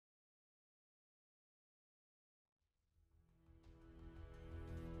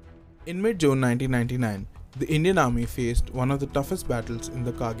In mid-June 1999, the Indian Army faced one of the toughest battles in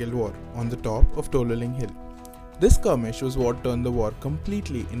the Kargil War on the top of Tololing Hill. This skirmish was what turned the war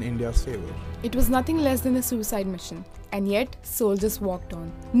completely in India's favour. It was nothing less than a suicide mission, and yet soldiers walked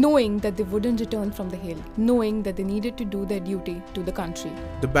on, knowing that they wouldn't return from the hill, knowing that they needed to do their duty to the country.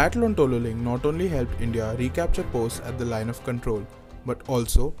 The battle on Tololing not only helped India recapture posts at the line of control, but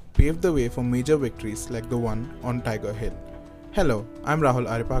also paved the way for major victories like the one on Tiger Hill. Hello, I'm Rahul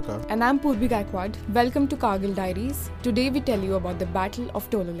Aripaka. And I'm Purvi Gaikwad. Welcome to Kargil Diaries. Today we tell you about the Battle of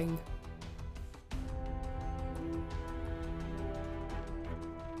Tololing.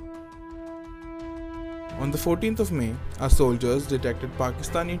 On the 14th of May, our soldiers detected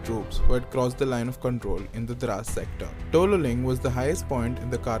Pakistani troops who had crossed the line of control in the Dras sector. Tololing was the highest point in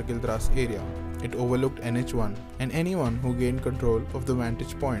the Kargil Dras area. It overlooked NH1, and anyone who gained control of the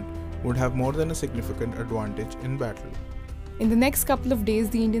vantage point would have more than a significant advantage in battle. In the next couple of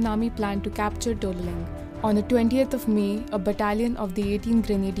days, the Indian Army planned to capture Tololing. On the 20th of May, a battalion of the 18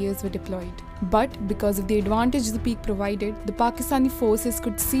 Grenadiers were deployed. But because of the advantage the peak provided, the Pakistani forces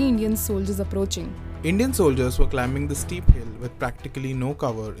could see Indian soldiers approaching. Indian soldiers were climbing the steep hill with practically no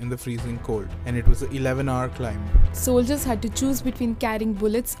cover in the freezing cold, and it was an 11-hour climb. Soldiers had to choose between carrying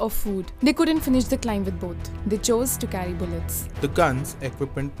bullets or food. They couldn't finish the climb with both. They chose to carry bullets. The guns,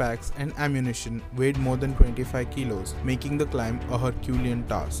 equipment packs and ammunition weighed more than 25 kilos, making the climb a Herculean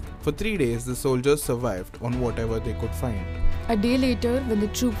task. For 3 days, the soldiers survived on whatever they could find. A day later, when the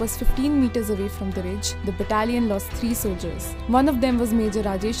troop was 15 meters away from the ridge, the battalion lost 3 soldiers. One of them was Major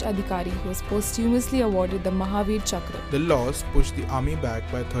Rajesh Adhikari, who was posthumously awarded the Mahavir Chakra. The loss pushed the army back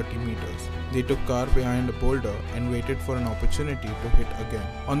by 30 meters. They took cover behind a boulder and waited for an opportunity to hit again.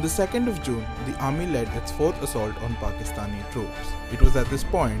 On the 2nd of June, the army led its 4th assault on Pakistani troops. It was at this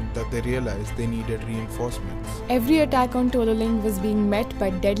point that they realized they needed reinforcements. Every attack on Tololing was being met by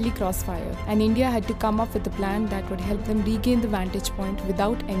deadly crossfire, and India had to come up with a plan that would help them regain the vantage point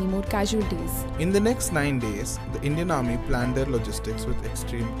without any more casualties. In the next 9 days, the Indian Army planned their logistics with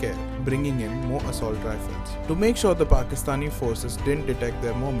extreme care, bringing in more assault rifles. To make sure the Pakistani forces didn't detect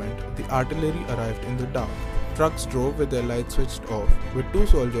their movement, the artillery arrived in the dark. Trucks drove with their lights switched off, with 2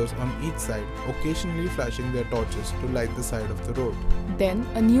 soldiers on each side, occasionally flashing their torches to light the side of the road. Then,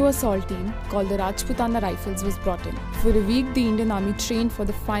 a new assault team called the Rajputana Rifles was brought in. For a week, the Indian Army trained for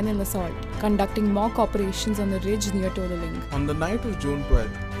the final assault, conducting mock operations on the ridge near Tololing. On the night of June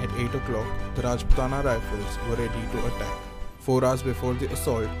 12th, at 8 o'clock, the Rajputana Rifles were ready to attack. 4 hours before the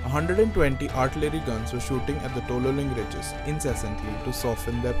assault, 120 artillery guns were shooting at the Tololing ridges incessantly to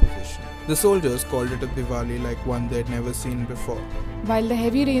soften their position. The soldiers called it a Diwali like one they had never seen before. While the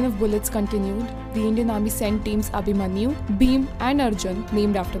heavy rain of bullets continued, the Indian Army sent teams Abhimanyu, Bhim and Arjun,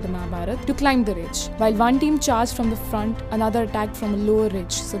 named after the Mahabharata, to climb the ridge. While one team charged from the front, another attacked from a lower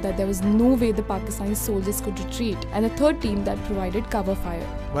ridge so that there was no way the Pakistani soldiers could retreat, and a third team that provided cover fire.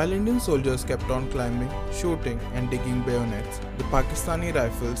 While Indian soldiers kept on climbing, shooting and digging bayonets, the Pakistani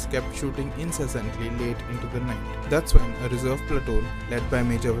rifles kept shooting incessantly late into the night. That's when a reserve platoon, led by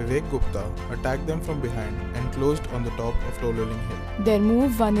Major Vivek Gupta, attacked them from behind and closed on the top of Tololing Hill. Their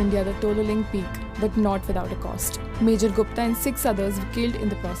move won India the Tololing peak, but not without a cost. Major Gupta and 6 others were killed in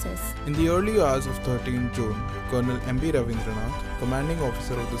the process. In the early hours of 13th June, Colonel M.B. Ravindranath, commanding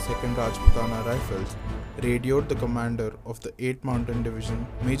officer of the 2nd Rajputana Rifles, radioed the commander of the 8th Mountain Division,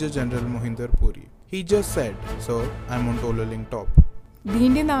 Major General Mohinder Puri. He just said, "Sir, I'm on Tololing top." The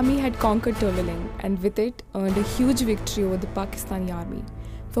Indian Army had conquered Tololing and with it earned a huge victory over the Pakistani army.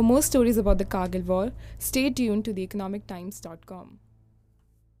 For more stories about the Kargil War, stay tuned to theeconomictimes.com.